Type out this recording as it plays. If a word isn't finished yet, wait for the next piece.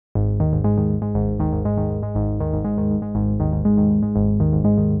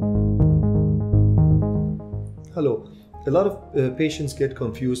A lot of patients get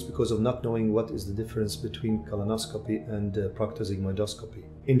confused because of not knowing what is the difference between colonoscopy and proctosigmoidoscopy.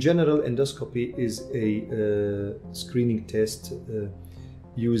 In general, endoscopy is a screening test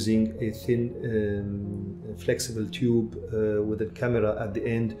using a thin flexible tube with a camera at the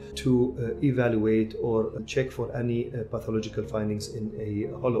end to evaluate or check for any pathological findings in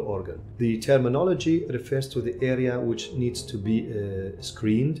a hollow organ. The terminology refers to the area which needs to be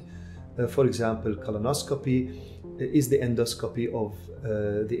screened. For example, colonoscopy is the endoscopy of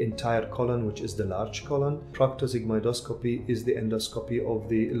the entire colon, which is the large colon. Proctosigmoidoscopy is the endoscopy of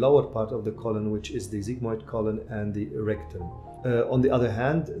the lower part of the colon, which is the sigmoid colon and the rectum. On the other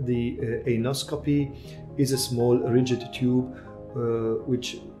hand, the anoscopy is a small rigid tube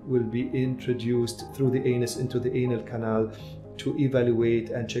which will be introduced through the anus into the anal canal to evaluate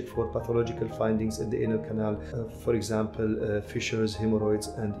and check for pathological findings in the anal canal, for example, fissures, hemorrhoids,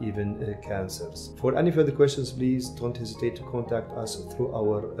 and even cancers. For any further questions, please don't hesitate to contact us through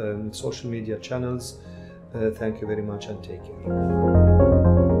our social media channels. Thank you very much and take care.